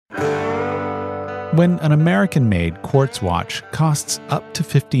When an American-made quartz watch costs up to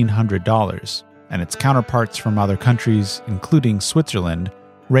 $1,500, and its counterparts from other countries, including Switzerland,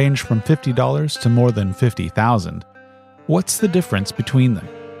 range from $50 to more than $50,000, what's the difference between them?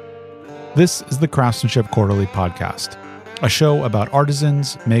 This is the Craftsmanship Quarterly Podcast, a show about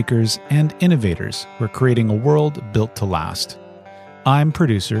artisans, makers, and innovators who are creating a world built to last. I'm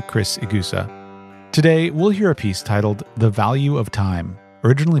producer Chris Igusa. Today, we'll hear a piece titled The Value of Time,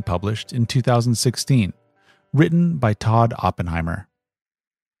 originally published in 2016, written by Todd Oppenheimer.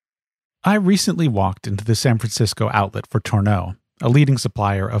 I recently walked into the San Francisco outlet for Tourneau, a leading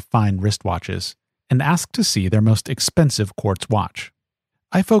supplier of fine wristwatches, and asked to see their most expensive quartz watch.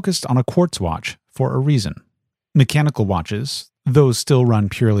 I focused on a quartz watch for a reason. Mechanical watches, those still run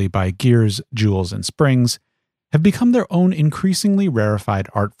purely by gears, jewels, and springs, have become their own increasingly rarefied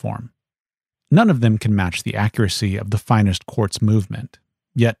art form. None of them can match the accuracy of the finest quartz movement,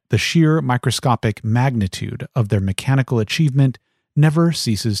 yet the sheer microscopic magnitude of their mechanical achievement never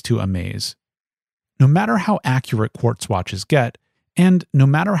ceases to amaze. No matter how accurate quartz watches get, and no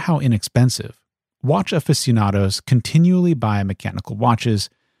matter how inexpensive, watch aficionados continually buy mechanical watches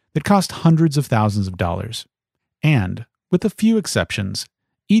that cost hundreds of thousands of dollars. And, with a few exceptions,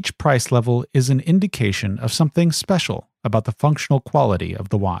 each price level is an indication of something special about the functional quality of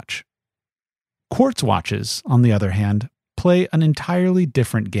the watch. Quartz watches, on the other hand, play an entirely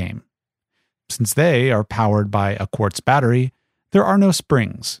different game. Since they are powered by a quartz battery, there are no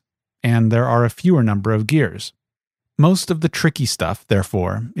springs, and there are a fewer number of gears. Most of the tricky stuff,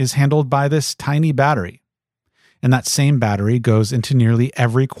 therefore, is handled by this tiny battery. And that same battery goes into nearly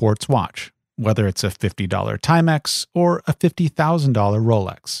every quartz watch, whether it's a $50 Timex or a $50,000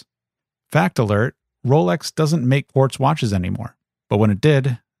 Rolex. Fact alert, Rolex doesn't make quartz watches anymore, but when it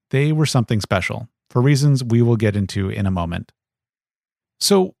did, they were something special, for reasons we will get into in a moment.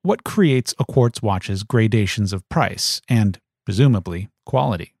 So, what creates a quartz watch's gradations of price and, presumably,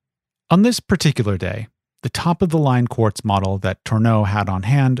 quality? On this particular day, the top-of-the-line quartz model that Tourneau had on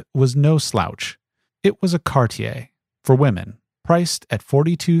hand was no slouch. It was a Cartier, for women, priced at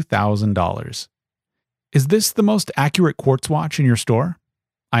 $42,000. Is this the most accurate quartz watch in your store?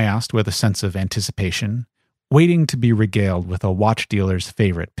 I asked with a sense of anticipation, waiting to be regaled with a watch dealer's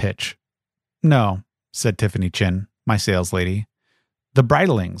favorite pitch. No, said Tiffany Chin, my sales lady. The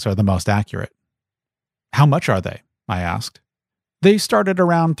Breitlings are the most accurate. How much are they? I asked. They start at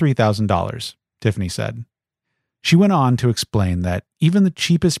around $3,000, Tiffany said. She went on to explain that even the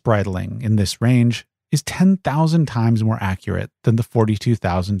cheapest Breitling in this range is 10,000 times more accurate than the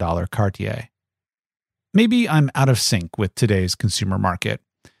 $42,000 Cartier. Maybe I'm out of sync with today's consumer market,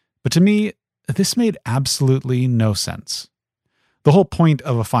 but to me, this made absolutely no sense. The whole point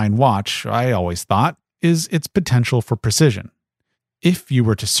of a fine watch, I always thought, is its potential for precision. If you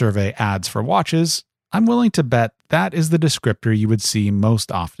were to survey ads for watches, I'm willing to bet that is the descriptor you would see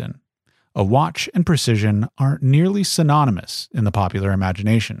most often. A watch and precision are nearly synonymous in the popular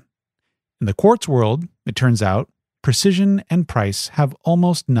imagination. In the quartz world, it turns out, precision and price have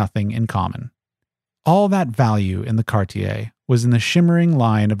almost nothing in common. All that value in the Cartier was in the shimmering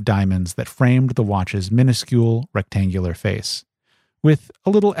line of diamonds that framed the watch's minuscule rectangular face, with a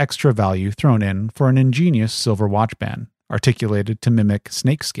little extra value thrown in for an ingenious silver watch band, articulated to mimic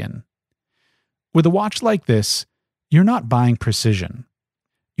snakeskin. With a watch like this, you're not buying precision.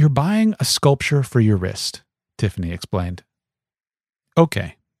 You're buying a sculpture for your wrist, Tiffany explained.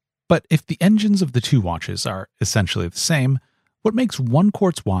 Okay, but if the engines of the two watches are essentially the same, what makes one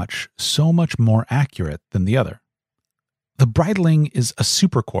quartz watch so much more accurate than the other? The Breitling is a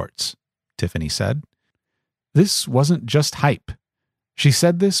super quartz, Tiffany said. This wasn't just hype. She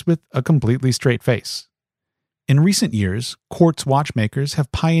said this with a completely straight face. In recent years, quartz watchmakers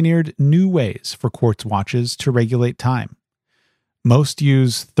have pioneered new ways for quartz watches to regulate time. Most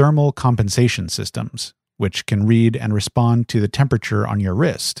use thermal compensation systems, which can read and respond to the temperature on your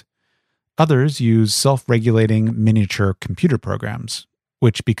wrist. Others use self-regulating miniature computer programs,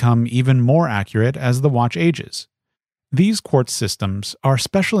 which become even more accurate as the watch ages. These quartz systems are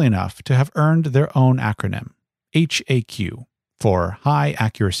special enough to have earned their own acronym, HAQ, for High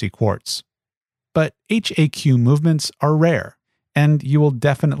Accuracy Quartz. But HAQ movements are rare, and you will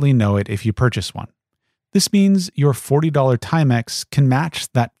definitely know it if you purchase one. This means your $40 Timex can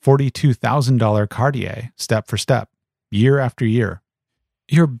match that $42,000 Cartier step for step, year after year.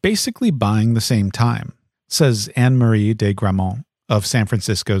 You're basically buying the same time, says Anne-Marie de Gramont of San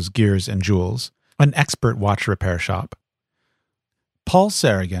Francisco's Gears and Jewels, an expert watch repair shop. Paul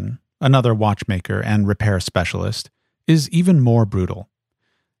Sarragan, another watchmaker and repair specialist, is even more brutal.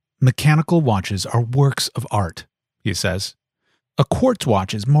 Mechanical watches are works of art, he says. A quartz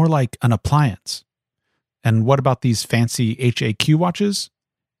watch is more like an appliance. And what about these fancy HAQ watches?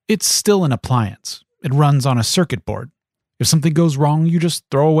 It's still an appliance. It runs on a circuit board. If something goes wrong, you just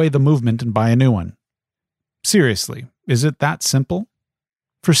throw away the movement and buy a new one. Seriously, is it that simple?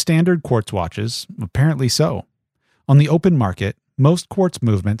 For standard quartz watches, apparently so. On the open market, most quartz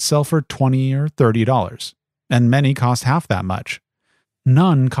movements sell for $20 or $30, and many cost half that much.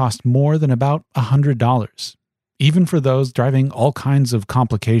 None cost more than about $100, even for those driving all kinds of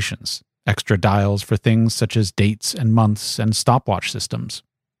complications, extra dials for things such as dates and months and stopwatch systems.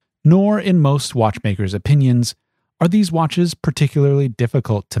 Nor, in most watchmakers' opinions, are these watches particularly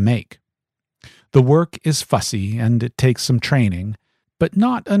difficult to make. The work is fussy and it takes some training, but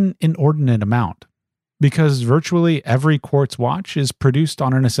not an inordinate amount, because virtually every quartz watch is produced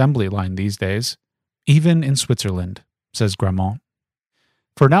on an assembly line these days, even in Switzerland, says Gramont.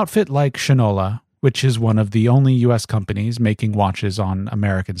 For an outfit like Shinola, which is one of the only U.S. companies making watches on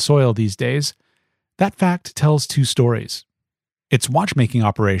American soil these days, that fact tells two stories. Its watchmaking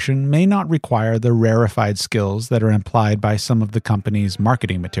operation may not require the rarefied skills that are implied by some of the company's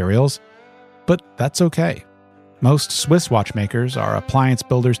marketing materials, but that's okay. Most Swiss watchmakers are appliance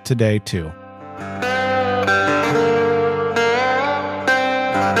builders today, too.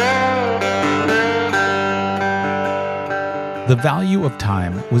 The Value of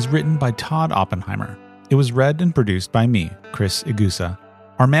Time was written by Todd Oppenheimer. It was read and produced by me, Chris Igusa.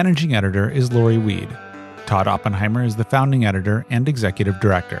 Our managing editor is Lori Weed. Todd Oppenheimer is the founding editor and executive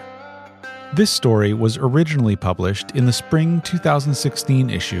director. This story was originally published in the spring 2016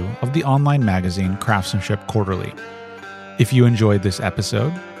 issue of the online magazine Craftsmanship Quarterly. If you enjoyed this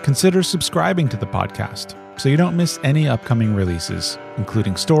episode, consider subscribing to the podcast so you don't miss any upcoming releases,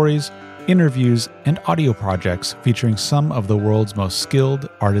 including stories, interviews, and audio projects featuring some of the world's most skilled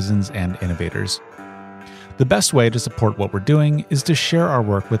artisans and innovators. The best way to support what we're doing is to share our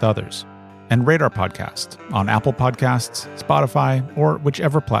work with others and rate our podcast on Apple Podcasts, Spotify, or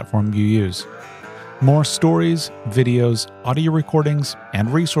whichever platform you use. More stories, videos, audio recordings,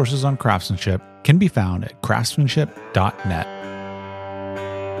 and resources on craftsmanship can be found at craftsmanship.net.